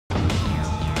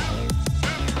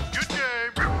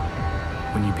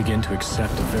begin to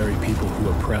accept the very people who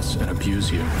oppress and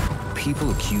abuse you. People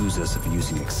accuse us of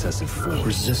using excessive force.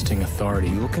 Resisting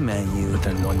authority. We will command you, but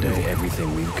then one day, with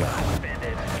everything we've got.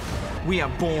 We are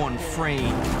born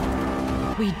free.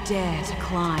 We dare to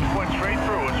climb. Went straight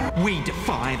through us. We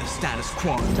defy the status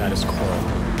quo. Status quo.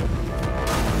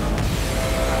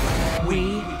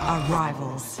 We are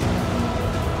rivals.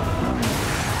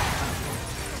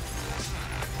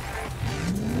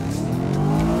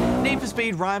 Need for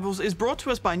Speed Rivals is brought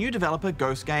to us by new developer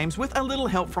Ghost Games with a little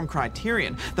help from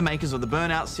Criterion, the makers of the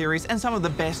Burnout series and some of the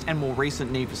best and more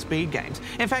recent Need for Speed games.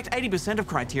 In fact, 80% of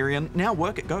Criterion now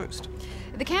work at Ghost.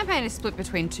 The campaign is split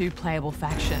between two playable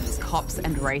factions, cops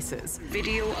and racers.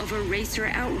 Video of a racer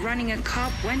outrunning a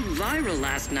cop went viral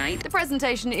last night. The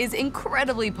presentation is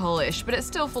incredibly polished, but it's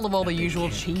still full of all the usual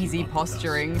cheesy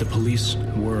posturing. The police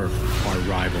were our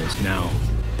rivals. Now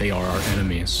they are our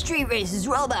enemies. Street races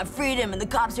are all about freedom and the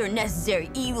cops are a necessary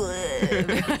evil.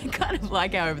 I kind of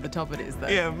like how over the top it is, though.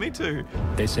 Yeah, me too.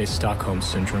 They say Stockholm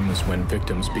Syndrome is when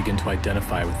victims begin to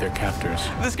identify with their captors.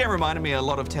 This game reminded me a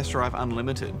lot of Test Drive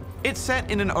Unlimited. It's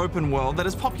set in an open world that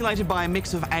is populated by a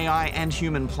mix of AI and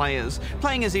human players,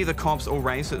 playing as either cops or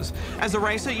racers. As a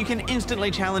racer, you can instantly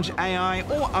challenge AI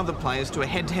or other players to a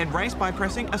head-to-head race by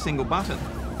pressing a single button.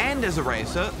 And as a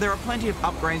racer, there are plenty of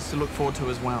upgrades to look forward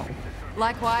to as well.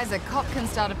 Likewise, a cop can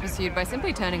start a pursuit by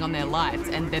simply turning on their lights,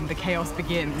 and then the chaos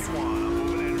begins.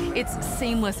 It's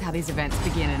seamless how these events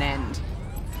begin and end.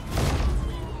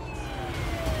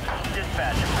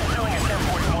 Dispatch, pursuing a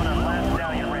 1041 on last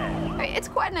stallion ranch. It's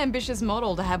quite an ambitious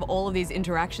model to have all of these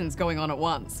interactions going on at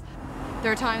once.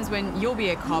 There are times when you'll be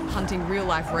a cop hunting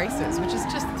real-life racers, which is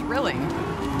just thrilling.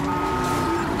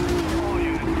 All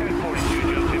units,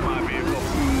 1042 just hit my vehicle.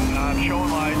 I'm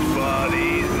showing lights, but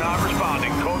he's not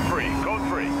responding. Code 3, code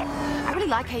 3. I really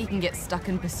like how you can get stuck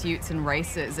in pursuits and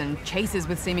races and chases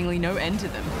with seemingly no end to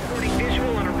them. Reporting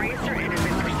visual on a racer and is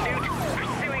in pursuit.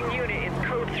 Pursuing unit is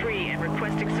code 3 and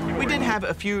requesting support. We did have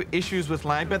a few issues with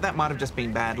lag, but that might have just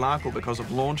been bad luck or because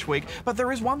of launch week. But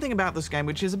there is one thing about this game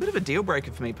which is a bit of a deal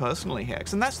breaker for me personally,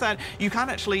 Hex, and that's that you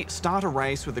can't actually start a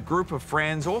race with a group of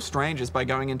friends or strangers by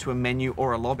going into a menu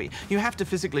or a lobby. You have to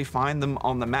physically find them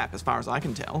on the map, as far as I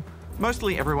can tell.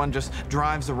 Mostly everyone just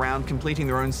drives around completing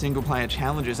their own single-player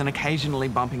challenges and occasionally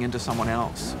bumping into someone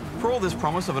else. For all this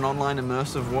promise of an online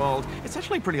immersive world, it's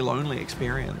actually a pretty lonely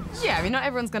experience. Yeah, I mean, not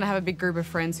everyone's going to have a big group of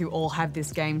friends who all have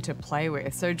this game to play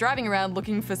with, so driving around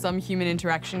looking for some human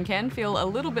interaction can feel a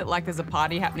little bit like there's a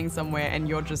party happening somewhere and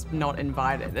you're just not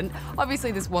invited. And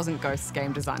obviously this wasn't Ghost's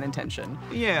game design intention.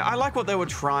 Yeah, I like what they were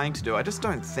trying to do, I just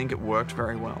don't think it worked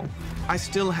very well. I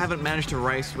still haven't managed to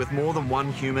race with more than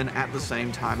one human at the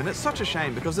same time, and it's such a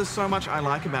shame because there's so much I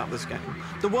like about this game.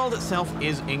 The world itself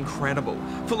is incredible,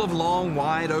 full of long,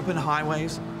 wide open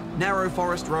highways, narrow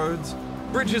forest roads,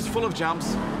 bridges full of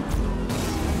jumps,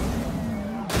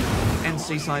 and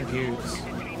seaside views.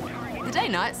 The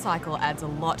day-night cycle adds a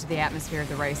lot to the atmosphere of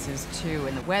the races too,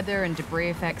 and the weather and debris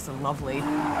effects are lovely.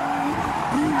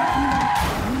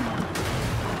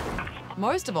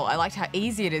 Most of all, I liked how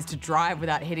easy it is to drive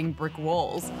without hitting brick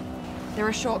walls. There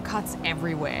are shortcuts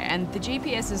everywhere, and the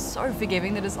GPS is so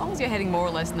forgiving that as long as you're heading more or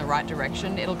less in the right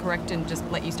direction, it'll correct and just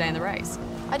let you stay in the race.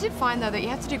 I did find, though, that you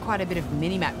have to do quite a bit of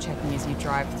mini-map checking as you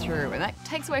drive through, and that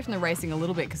takes away from the racing a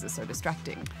little bit because it's so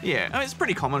distracting. Yeah, I mean, it's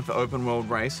pretty common for open world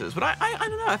races, but I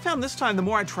don't know, I found this time the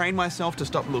more I trained myself to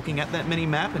stop looking at that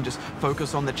mini-map and just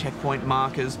focus on the checkpoint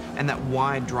markers and that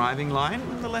wide driving line,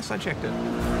 the less I checked it.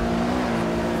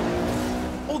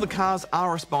 All the cars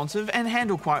are responsive and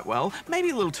handle quite well. Maybe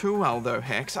a little too well though,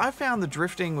 Hex. I found the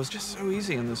drifting was just so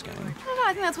easy in this game. I don't know,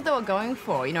 I think that's what they were going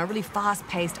for. You know, a really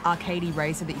fast-paced, arcadey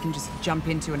racer that you can just jump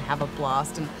into and have a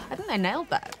blast, and I think they nailed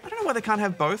that. I don't know why they can't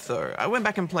have both though. I went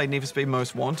back and played Need for Speed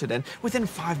Most Wanted, and within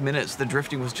 5 minutes the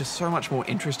drifting was just so much more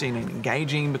interesting and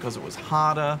engaging because it was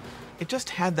harder. It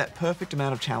just had that perfect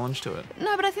amount of challenge to it.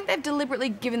 No, but I think they've deliberately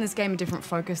given this game a different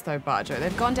focus though, Barjo.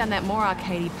 They've gone down that more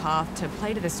arcadey path to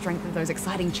play to the strength of those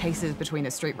exciting chases between the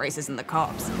street racers and the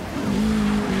cops.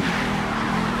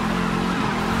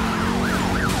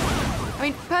 I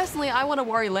mean, personally, I want to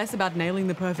worry less about nailing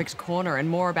the perfect corner and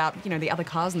more about, you know, the other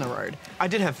cars on the road. I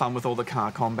did have fun with all the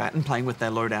car combat and playing with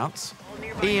their loadouts.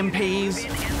 EMPs,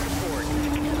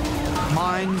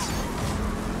 mines,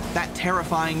 that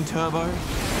terrifying turbo,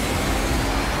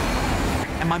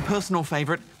 and my personal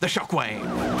favorite, the shockwave.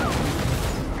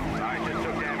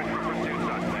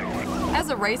 As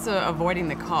a racer avoiding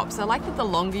the cops, I like that the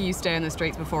longer you stay on the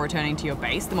streets before returning to your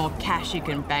base, the more cash you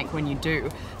can bank when you do.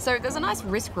 So there's a nice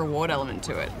risk-reward element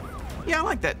to it. Yeah, I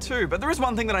like that too, but there is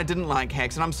one thing that I didn't like,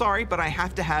 Hex, and I'm sorry, but I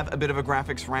have to have a bit of a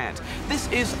graphics rant. This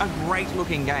is a great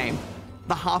looking game,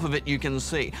 the half of it you can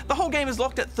see. The whole game is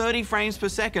locked at 30 frames per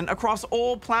second across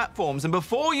all platforms, and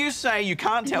before you say you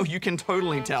can't tell, you can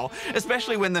totally tell,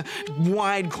 especially when the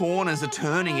wide corners are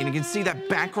turning and you can see that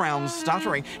background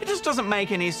stuttering. It just doesn't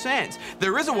make any sense.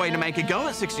 There is a way to make it go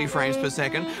at 60 frames per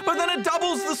second, but then it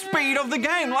doubles the speed of the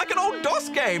game, like an old DOS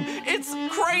game. It's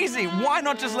crazy. Why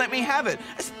not just let me have it?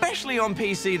 Especially on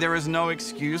PC, there is no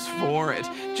excuse for it.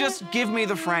 Just give me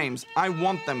the frames. I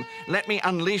want them. Let me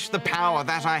unleash the power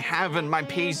that I have in my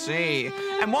PC.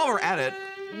 And while we're at it,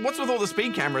 what's with all the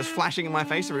speed cameras flashing in my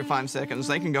face every 5 seconds?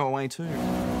 They can go away too.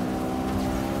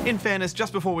 In fairness,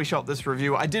 just before we shot this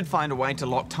review, I did find a way to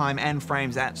lock time and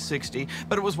frames at 60,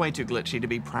 but it was way too glitchy to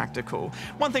be practical.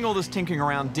 One thing all this tinkering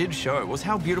around did show was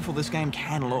how beautiful this game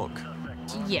can look.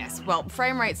 Yes, well,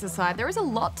 frame rates aside, there is a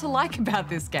lot to like about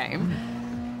this game.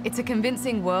 It's a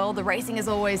convincing world, the racing is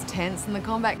always tense, and the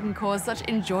combat can cause such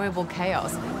enjoyable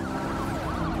chaos.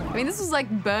 I mean, this was like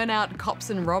Burnout, Cops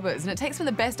and Robbers, and it takes some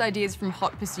of the best ideas from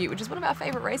Hot Pursuit, which is one of our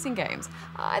favourite racing games.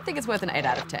 I think it's worth an 8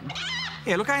 out of 10.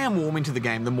 Yeah, look, I am warming to the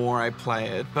game the more I play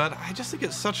it, but I just think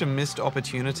it's such a missed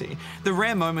opportunity. The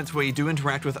rare moments where you do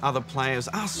interact with other players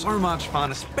are so much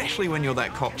fun, especially when you're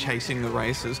that cop chasing the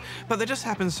races, but they just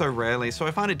happen so rarely, so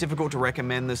I find it difficult to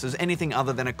recommend this as anything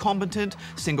other than a competent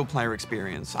single-player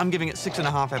experience. I'm giving it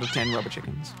 6.5 out of 10 rubber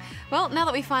chickens. Well, now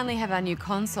that we finally have our new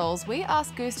consoles, we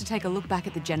asked Goose to take a look back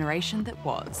at the generation that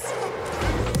was.